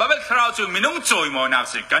บาเบลคราวจู่มินุ่งจอยมอนัก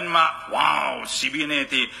สิกันมาว้าวซีบีเน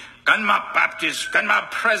ตีกันมาแบปติสกันมา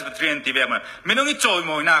เพรสบิเทรียนที่แบบมันมินุ่งจอย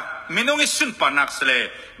มอนักมินุ่งสุนปานักสิเลย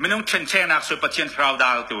มินุ่งเชนเชนักสุปัจเจนคราวด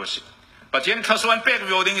าวตัวสิปัจเจนข้าส่วนเป็ก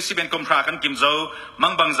วิโอดิ้งสิเป็นกุมพรากันกิมโซมั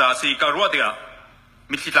งบังซาสิการวัดเดีย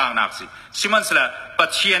มิคิดลางนักสิสิมันสิละปัจ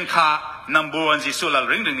เจนข้านัมบัวจิสุล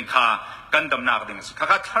ริงนี่ข้ากันดำนักดิ้งสิข้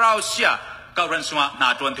าคราวเสียก็รันสมาหน้า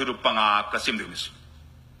ตัวที่รูปปังอากระซิมดิ้งสิ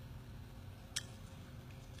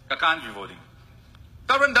ก็การวิโอดิ้ง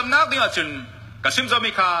ก็รันดำนักดิ้งจุนกระซิมจะ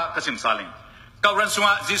มีข้ากระซิมซาลิงก็รันสม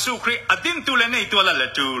าจิสุครีอดินตุเลนในตัวละ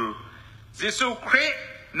ตูลจิสุครี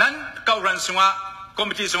นั้นก็รันสมาคอม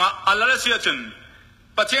มิตี้สมาอัลลาเสียจุน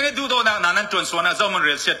ปัจจัยนี้ดูโดนักนั้นจวนส่วนนั้นจะมันเ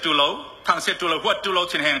รียนเสียตุโลทางเสียตุโลหัวตุโล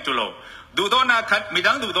ชินแหงตุโลดูโดนักขัดมี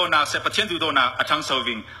ดังดูโดนักเสพปัจจัยดูโดนักอัชังส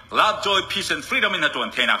วิง love joy peace and freedom ในตัว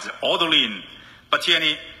เทนักเสออดลินปัจจัย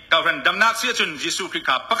นี้ก็รันดำนักเสียจุนยิสุคริก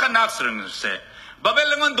าปักนักสิ่งเสบาเบ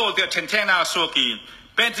ลเงินโดดเดียเทนเทนักโซกี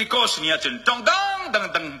เป็นที่โกสเนียจุนจงดัง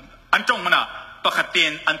อันจงมันนะปักเตีย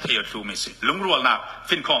นอันเทียร์ทูมิสิลุงรัวนัก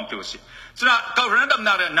ฟินคอมตัวสิฉะนั้นก็รันดำ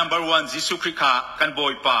นัก number one ยิสุคริกากันบอ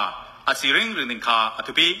ยป้าอาศิริงหรือหนึ่งข้าอั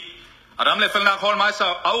ตุปีอารามเลฟนักฮอลมาสา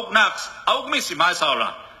วเอามิสิมาสาวละ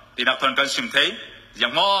ที่นักทนกันสิมเทยยั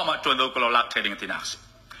งง้อมาจนเราก็เราลักเทดิ้งที่นักสิ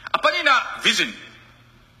อัปนี้นะ vision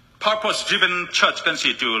purpose driven church กัน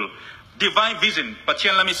สิตูล divine vision ปัจจั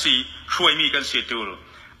ยละมิสิช่วยมีกันสิตูล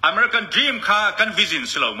American dream ข้ากัน vision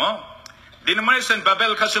สโลว์มั้ง denomination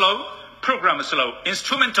Babel ข้าสโลว์ program สโลว์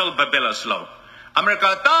instrumental Babel สโลว์อเมริกา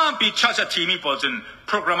ตั้งปีชาติทีมีพอจนโ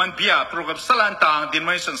ปรแกรมเบียโปรแกรมสลันตังดิน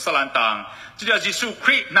มิชันสลันตังที่จะยิสุค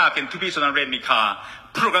ริสนักเก็นทุบีสนันเรนนิคา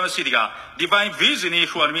โปรแกรมสิทธิกา divine vision นี่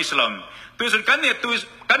ชวนมิสลามตัวส่วนกันเนี่ยตัว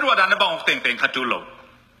กันว่าด้านบ้างเต็งขัดตุโล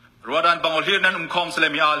รัวดันบังเอาเฮียนั้นคอมสเล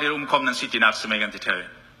มีอาเฮียคอมนั้นสิตินักสมัยกันที่เธอ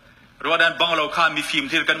รัวดันบังเอาข้ามีฟิล์ม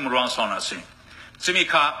ที่กันมุรวงสอนัสิสมิ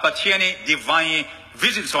ข้าปัจเจกนี้ดิวายวิ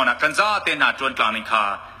จิตรสอนักกันจ้าเต็นหาจวนกลางนี่ข้า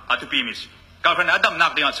อัตุปีมิสกาวพนันอดัมนั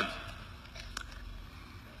กเดียร์สิ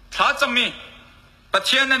ถ้าจะมีปัจเจ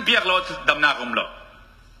กนั้นเบียกเราดัมนักเรา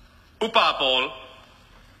อุปาปอล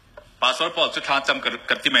ภาษาปอลสุดท้ายจำ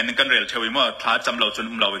กับที่แม่นึงกันเรียลเทวิมว่าท้าจำเราจน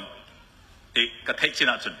เราอีกกระเทกชิ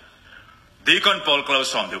นะจนดีก่อนปอลกล่าว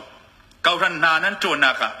สอนดูกาวรันนานั้นตัว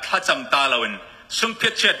นักท้าจำตาเราเองซึ่งเพี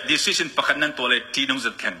ยรเช็ด decision ประกันนั้นตัวเลยที่นุ่ง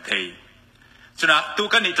จัดแข่งเทยฉะนั้นตัว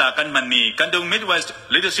กันอีกหลายกันมันมีกันดู Midwest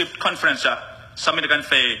Leadership Conference สมัยกันเ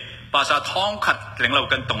ฟย์ภาษาท้องขัดแหล่งเรา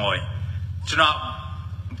กันตรงอ้อยฉะนั้น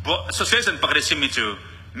association ประกาศมิจู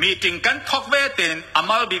meeting กันทอกเวทเป็นอา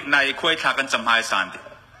มาลบิกในคุยทากันจำหายสันติ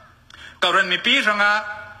กาวรันมีปีรังอา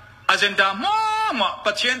agenda มั่ว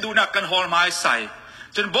ปัจเจียนดูนักกันฮอลมาใส่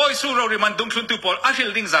จนบอยสู้เราเรื่องมันดุงชุนตุปอลอาชิ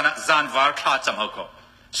ลดิ้งจานวาร์คลาจำเขาก็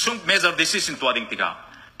สุ่ม major decision ตัวดิ้งติกา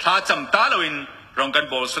คลาจำตาเราอินรองกัน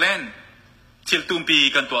บอลสเลนทิลตุมปี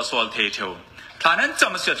กันตัวสวอลเทเชลคลานั้นจ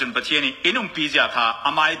ำเสียจนปัจเจียนนี้อินุมปีจ่าค่ะอ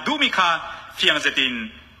ามาดูมิค่ะเฟียงเจติน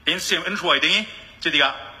อินเซียมอินช่วยดิ้งจิติกา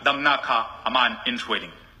ดำนาค่ะอามันอินช่วยดิ้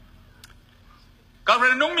งกาวเร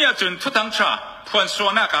นนุ่งมีอาจุนทุตังชาพวนโซ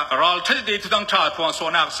นักรอลทัดดีทุตังชาพวนโซ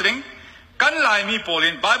นักสิงกันลายมีโพลิ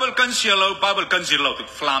นไบเบิลกันเชียร์เราไบเบิลกันจิโร่ตุ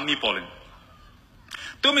ฟลามมีโพลิน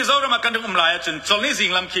ตัวมีเจ้าเรามากันถึงลายจนจนนี้สิ่ง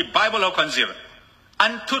ลำคีไบเบิลเรากันจิรอั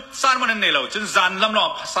นทุกสารมันเนี่ยเราจนจานลำนอ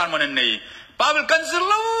กสารมันเนี่ยไบเบิลกันจิโ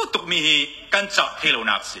ร่ตุกมีกันจักเฮโล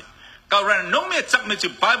นักสิกาวเรนนุ่งมีจักมีจุ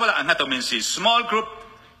ไบเบิลอันนั้นตัวมีสิ small group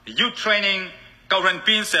youth training กาวเรน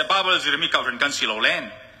ปีนเสไบเบิลจิรมีกาวเรนกันจิโร่เล่น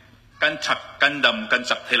กันจักกันดำกัน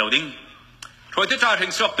จักเฮโลดิ้งช่วยที่จะถึ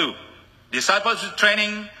งสอบตัว discipleship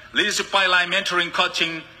training leadership pipeline mentoring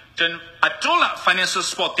coaching จนอัตรา financial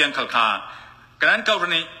support ยังขัดขาการนั้นก็เรื่อ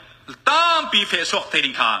งนี้ตามปีเฟซบุ๊กเท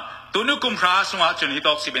ดิ้งขาตัวนึกกุมพระสงฆ์จนฮิต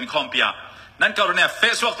อกสิเป็นคอมพิวนั้นก็เรื่องนี้เฟ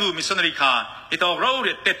ซบุ๊กตัวมิชชันนารีขาฮิตอกเราเ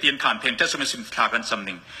รียกเตตียนขานเพลงเทสเมสิมขากันสำ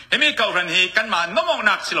นึงเห็นไหมก็เรื่องนี้กันมาน้อง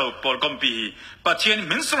นักสิเราปอลคอมพิวปัจเจียน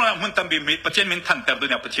มินสุราหุ่นตั้มบิมิปัจเจียนมินทันแต่ตัว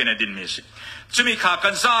นี้ปัจเจียนดินมิสจุมีขากั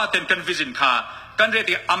นซาเต็นกันวิจินขากันเรียก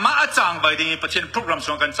อามาจางไว้ดิ้งปัจเจียนโปรแกรม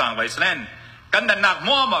ส่งกันจางไว้สเลนกันดันนัก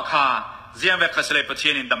มั่วมาขาเจียงเวกสเลปัจเจี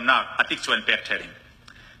ยนดำนักอติกชวนเปิดเทริง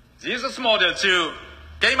Jesus model จู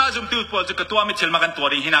แกมาจุ่มตัวปอลจุกตัวมิเชลมากันตัว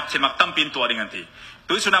ดิ้งหินักเชลมาตั้มปินตัวดิ้งกันที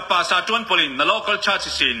ตัวสุนัขภาษาจวนปอลินใน local church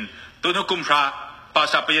สินตัวนุกุมพระภา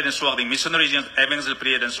ษาเปรียดสวกดิ้ง missionary evangel เป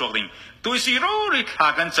รียดสวกดิ้งตัวสิรู้ริขา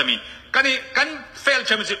กันจะมีกันเฟลเ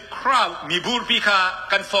ชื่อมจิคราวมีบูร์ปีขา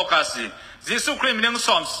กันโฟกัสสิยิสุคริสต์มีหนึ่งส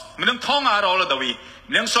อมมีหนึ่งท้องอารอลดาวี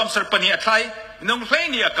มีหนึ่งสอมสืบปนิอัตไลมีหนึ่งเพล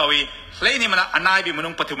นี่อักวีเพลนี่มันอันนายบีมีห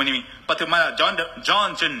นึ่งปฐุมนีปฐุมมาจอห์น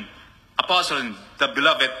จน apostle the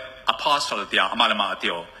beloved apostle ที่อามาลมาที่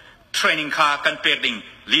โอ training ขากันเปิดดิ้ง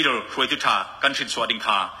leader ช่วยทุกท่ากันชิดสวดดิ้งข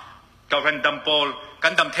ากันดำโพลกั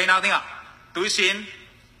นดำเทน่าดิ้งอ่ะตัวสิน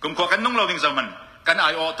กุมขวากันนุ่งเราดิ้งสมันกันไอ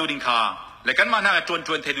โอตัวดิ้งขาและกันมาหน้าจวน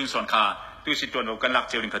เทดิ้งส่วนขาตัวสินจวนเรากันลัก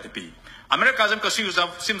เจียวดิ้งขาที่ปีอเมริกาจำก็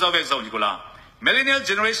ซิมซาเวกซาอุนิกุลา millennial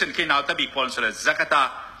generation ที่น่าตะบีพอลส์เลยจักรตา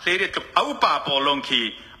เฮียตุกเอาป่าพอลงคี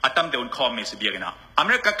อัตมเดอุนคอมเมสเบียกันนะอเม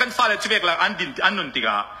ริกากันฟ้าเลยชีวิตละอันนุนติก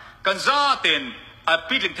ากันซาเต็น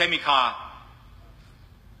ปีลิงเทมิคา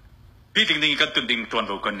ปีลิงดิ้งกันตุนดิ้งจวนเ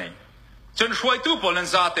รากันเนี่ยจนช่วยตู้พอลัน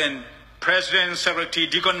ซาเต็น president secretary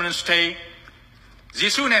deacon minister ยิ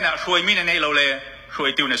สุเนี่ยนะช่วยมีเนี่ยเราเลยช่วย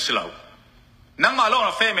ตู้เนี่ยสิเรานังมาลองน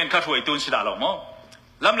ะเฟย์เมนข้าช่วยตู้สิเราหรอมั้ง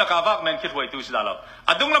ลำลักวักมันคิดว่าตัวสิดาเรา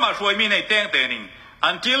อดุงละมาช่วยมีในเต้งเต้นิง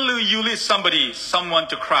until you lead someone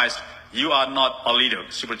to Christ you are not a leader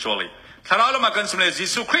spiritually ถ้าเรามากันสมัยยิ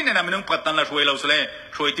สุคริสต์เนี่ยนะมันต้องปัตตันละช่วยเราสิเลย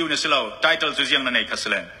ช่วยตัวเนี่ยสิเรา title จุดยังนั่นเองคัส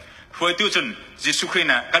เลนช่วยตัวจนยิสุคริสต์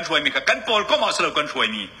นะกันช่วยมีกันปอลก็มาสิเรากันช่วย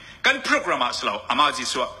มีกันโปรแกรมมาสิเราอามายิ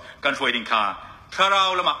สุกันช่วยดิ้งค่ะถ้าเรา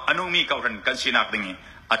ละมาอนุมีเขาเรื่องกันสินักดิ้ง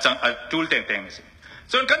อาจารย์ตูลเต้งสิ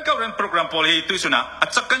ส่วนการเข้าเรียนโปรแกรมพอลีตุสุนะอาจ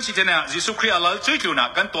จะกันสิเจเนะยิสุคริสต์อัลลอฮ์ช่วยดูนะ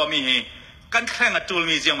กันตัวมีกันแข่งตูล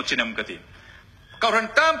มีเจียงมุชินมกันทีเข้าเรียน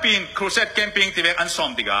ตามปีนครูเซตแคมปิ้งที่เวกอันซอ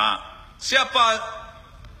มติกา siapa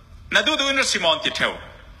นาดูอินสิมอนติเทล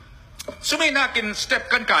สุมีนักกินสเต็ป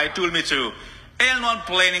กันไก่ตูลมีจูเอลนอน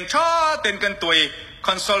planning ชาเต็นกันตัว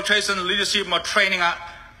consultation leadership มา training อะ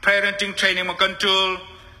parenting training มากันจูล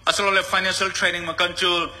อัสโลเล financial training มากัน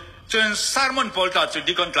จูลจนสารมันพอลตัดจุด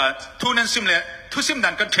ดีกันกลาทุนนั้นซิมเลยทุกซิมดั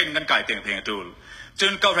นกันเทรนกันไก่เตียงตูลจ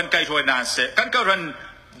นเก่าทันไก่ถอยนานเสกันเก่าทัน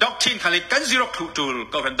ด็อกทินทะเลกันซีโร่ตูล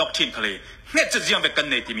เก่าทันด็อกทินทะเลเนี่ยจะเจียงไปกัน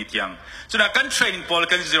ในที่มีเตียงจนกันเทรนพอล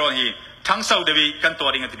กันซีโร่ฮี ทั้งเสาเดวีกันตัว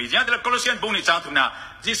เองกันทีวีอย่างแต่ละโคลอสเซียนบุญนี่จางทุนนะ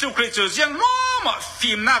ยิสุคริสต์ยังมั่วมา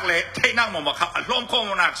ฟิล์มนักเลยเทนักมั่วมาค่ะล้อมข้อ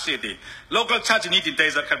มนักเสียดีโลกชาตินี้ติดใจ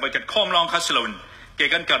จัดการไปกันคอมลองคัสโลนเกี่ย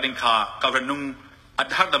กันกับดินขากับนุ่งอัด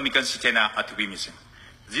ฮักดามีกันสิเทนะอัตวิมิสิ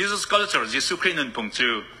ยิสุสคอลเชอร์ยิสุคริสต์นั่นพงจู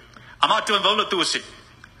อามาจวนวอลตุสิ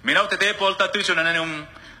มีนาเตเตปอลตาตุสุนันนุ่ม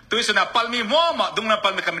ตุสุนับพัลมีมั่วมาดุงนับพั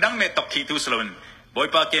ลมีคำดังเมตตอกขีตุสโลนบอย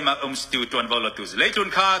ปาเกมาสติวจวนวอลตุสเลยจน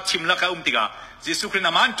ข้าชิมละข้าติกายิสุคริสต์น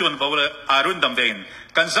ามันจวนวอลอารุนดัมเวง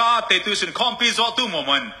กันซาเตตุสุนคอมพิโซตุโม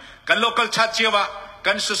มันกันโลกชาติเชียวะ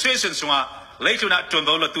กันสุเซชันสวะเลยจนจวนว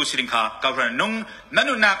อลตุสิริงข้ากับรันนุ่งนั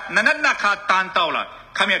นุนักนันนักข้าตันเต้าละ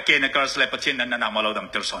ข้ามีเกณฑ์การสเลปเชียนนันนามาลาดัม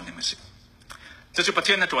เตอร์ซอนนี่มั้ยจะจุปเ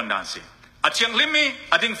ชียนนัทวันดานสิอาเชียงลิมี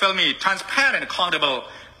อาดิ้งเฟลมี transparent accountable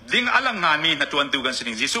ดิ้งอลังงานมีนัทวันดูกันสิ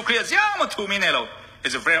ยิสุคริสต์ยังมาทูมีเนโล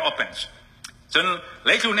is very openจนเ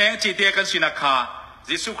ลยจนเองจีเตียกันสินักข้า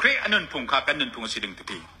ยิสุคริสต์อันนั้นพุ่งข้ากันนั้นพุ่งสิดึงทุก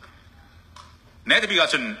ทีเนตบิกา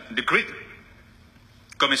จน the Great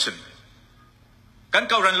Commission กัน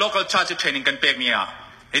เก่ารัน local church training กันเปกเนี่ย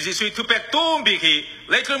เฮจิสุยทุเปกตุ้มบิกี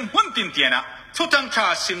เลยจนหุ่นตินเตียนะทุกทั้งชา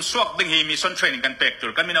สิมสวกดึงฮีมีส่วน training กันเปกจุ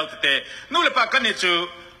ดกันมีเอาแต่นู่นเลยปากกันเนี่ยจู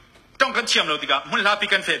ต้องกันเชื่อมเราดีกว่ามุ่งลาพิ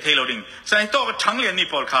กันเฟเทเราดิ้งแสดงตัวก็ทั้งเรียนมี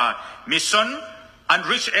พอลค่ะมิชชั่น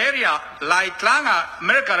unreached area ไล่กลางอเม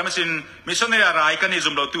ริกาเราไม่ใช่มิชชั่นในรายกันใน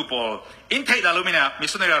ซุ่มเราตู้พอลอินเทอร์เราไม่เนี่ยมิช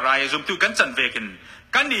ชั่นในรายซุ่มตู้กันจันเวกัน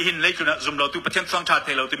กันดีหินเลยจุนะซุ่มเราตู้ประเทศสังชา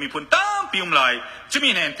ติเราตู้มีผลตามปีมลายจะมี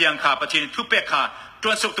แนวเตียงขาประเทศทุกเปกขาตร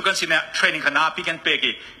วจสอบตุกันสิเนี่ยเทรนนิ่งขนาดพิกันเป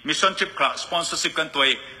กีมิชชั่นทริปขาสปอนเซอร์ชิพกันตัว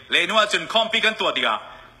เลนัวจนคอมพิกันตัวดีกว่า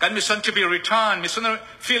กันมิชชั่นทริปรีทานมิชชั่น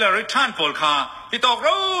ฟิลรีทานพอลขาที่ตอกเร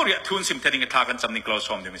าเรียกทุนสิมเทนิงทากันจำนิกลอส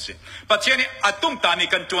อมเดมิสิปัจจัยนี้อัตุมตามี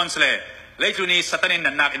กันจวนเลยเลยจุนี้สัตย์นี้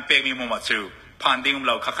นันนักอินเปกมีมุมมัดซูผ่านดิ่งเ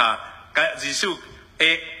ราข้ากันจิสุ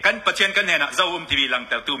กันปัจจัยกันเนี่ยนะเจ้าทีวีลัง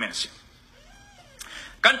เตอร์ตู้เมนสิ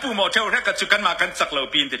กันผู้หมอเท่าแรกกันจุกันมากันสักเหล่า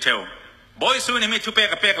ปีนเท่าบอยซูนี่มีทุเป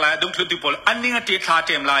กเปกหลายดุงทุนทุพลอันนี้ที่ท่าเ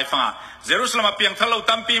จมไลฟ์ฟ้าเจรูซาเล็มเพียงทะเล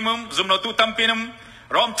ตั้มปีมุมซุ่มเราตู้ตั้มปีนุม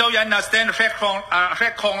รอมเจ้ายันนาสเตนแร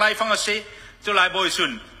กของไลฟ์ฟังสิจุลายบอยซู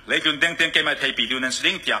นเลยจุนเต็งเต็งเกมาไทยปีดูนัน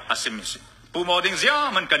สิงที่อาศิมิสิผู้หมอดิ่งเสีย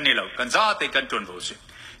มันกันนี่เรากันจ้าเตกันจนโวสิ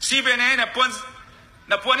ซีเบเน่นับ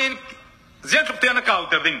วันนี้เสียงทุกเตียนก้าว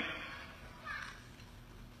เตอร์ดิ่ง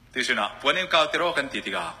ที่สุดนะวันนี้ก้าวเตอร์กันที่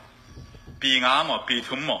ที่กาปีงามปี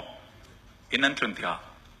ทุ่มอินนั้นทุนที่กา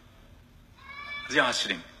เสียง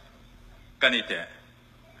สิงกันนี่เตะ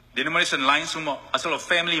ดินมันเป็นไลน์สุ่มอาศัยแ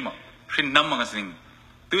ฟมิลี่ขึ้นน้ำมันสิง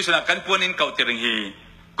ที่สุดนะกันวันนี้ก้าวเตอร์ฮี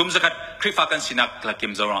กุมสักคริฟ้ากันสินักลักกิ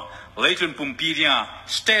มจาวเลยจุนปุ่มปีเดีย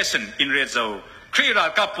สเตชันอินเรดจาวครีรา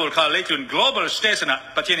กับพูลข้าเลยจุน global station นะ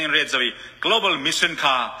ประเทศอินเรดจาวี global mission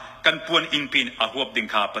ข้ากันปวนอินปินอาหัวดิ่ง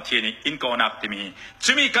ข้าประเทศนี้อินโกนักที่มีจ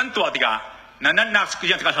ะมีกันตัวที่กานั่นนักสกุล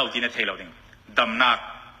ยังที่เขาที่นั่นเทเลดิ่งดำนัก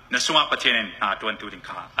นั่นสมัครประเทศนี้ตัวนั้นตัวดิ่ง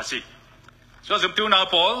ข้าอาศัยส่วนสุดท้ายนะ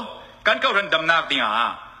พอกันเขาเรียนดำนักดิ่ง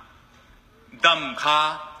ดำข้า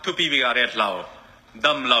ทุบปีบิการเรตเราด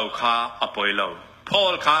ำเราข้าอภัยเราพอ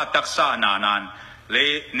ลข้าตักษานานานเลย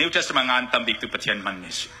นิวเทสต์มังานตั้มดิกตุประเทศมัน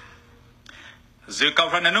นี่สิจะเขา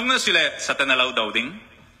พระนันนุ่งนั่นสิเลยสัตย์นั่นเราดาวดิ้ง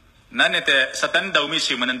นั่นเนี่ยแต่สัตย์ดาวมิ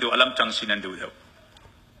สิมันนั่นดูอลัมจังสินันดูเดียว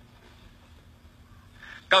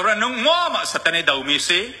เขาพระนุ่งมัวมาสัตย์เนี่ยดาวมิ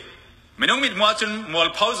สิมันนุ่งมิดมัวจนมัว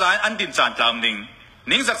เผาใจอันดินจานตามดิ้ง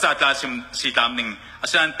นิ่งสักสัตย์สิตามดิ้งอา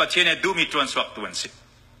ศัยประเทศเนี่ยดูมีตรวนสวักตัวนสิ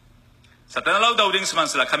สัตย์นั่นเราดาวดิ้งสมัน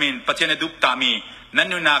สละขมิ้นประเทศเนี่ยดูตามีนั่น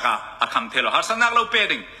นู่นนักอาคังเทโลหาสังนักเราเป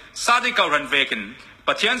ดิ้งซาดิเขาพระเวกินป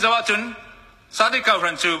ระเทศจะว่าจนซาดิเขาพร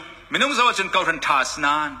ะจูมินุ่งจะว่าจนเขาพระทัศน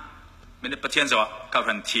านมินประเทศจะว่าเขาพ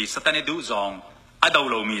ระทีสัตย์เนี่ยดูจงอดาว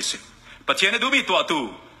เรามีสิประเทศเนี่ยดูมีตัวตู้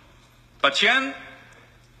ประเทศ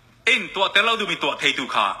อินตัวแต่เราดูมีตัวเทตุ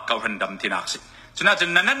ขาเขาพระดำที่นักสิฉะนั้นจน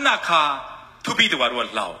นั้นนักขาทุบีตัวรวด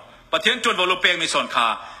เราประเทศจนวอลเปงมีส่วนขา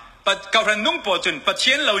เขาพระนุ่งปอจนประเท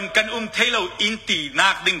ศเรากันเทเราอินตีนั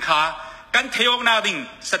กดิ่งขากันเทวนาดิ่ง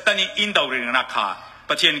สัตย์นี้อินดาวเรื่องนักขา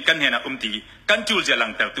ประเทศกันเห็นตีกันจูลเจลั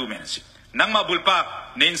งเตอร์ตูเมนสินังมาบุลปาก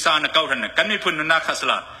เนินสานเขาพระกันมีพุนนักขัส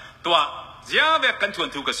ละตัวเจ้าเวกกันชวน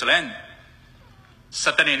ทุกข์สเลน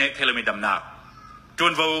สัตย์นี้เนี่ยเทเลมีดำนักจ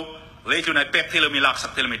นว่าเลยจนในเป็กเทเลมีลักสั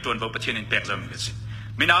กเทเลมีจนว่าประเทศนี้เป็กจะมีสิ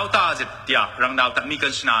มีนาวตาจิตเดียรังดาวตัดมีกั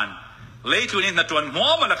นสนานเลยจนนี้นัดจวนหัว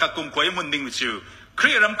มันละกุมขวยมุนดิ่งวิจิวค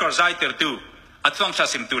รีรำกระจายเตอร์ตูอัตฟังชา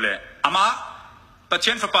สิมตูเลอามาประเท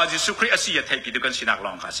ศฟ้าป่าจิสุครีอาศัยไทยกิจกันสินักล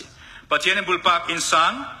องคาสิประเทศนี้บุลปากอินสา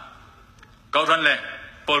นเขาทันเลย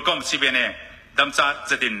พอลคอมซีเบเน่ดำจัด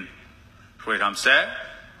จัดินรวยทำเส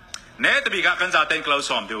เนตบิกากันจัดเต็งกลาวส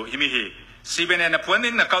อมดูฮิมิฮีซีเบเน่นับวัน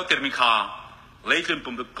นี้นักเขาเตอร์มิคาเลยจน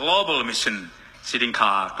ปุ่ม global mission สิดิงค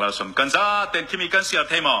ากลาวสอมกันจัดเต็งที่มีกันเสีย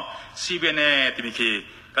เทมอซีเบเน่ที่มีคี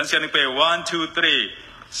กันเสียงไป 1 2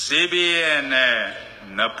 3 CBN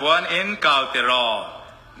นับวันอินกาวเตรอ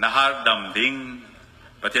นะฮาร์ดัมดิง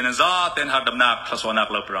ประเทศนั้นจะเป็นฮาร์ดัมนักทศวรรษนัก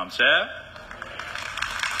เล่าพร้อมเช่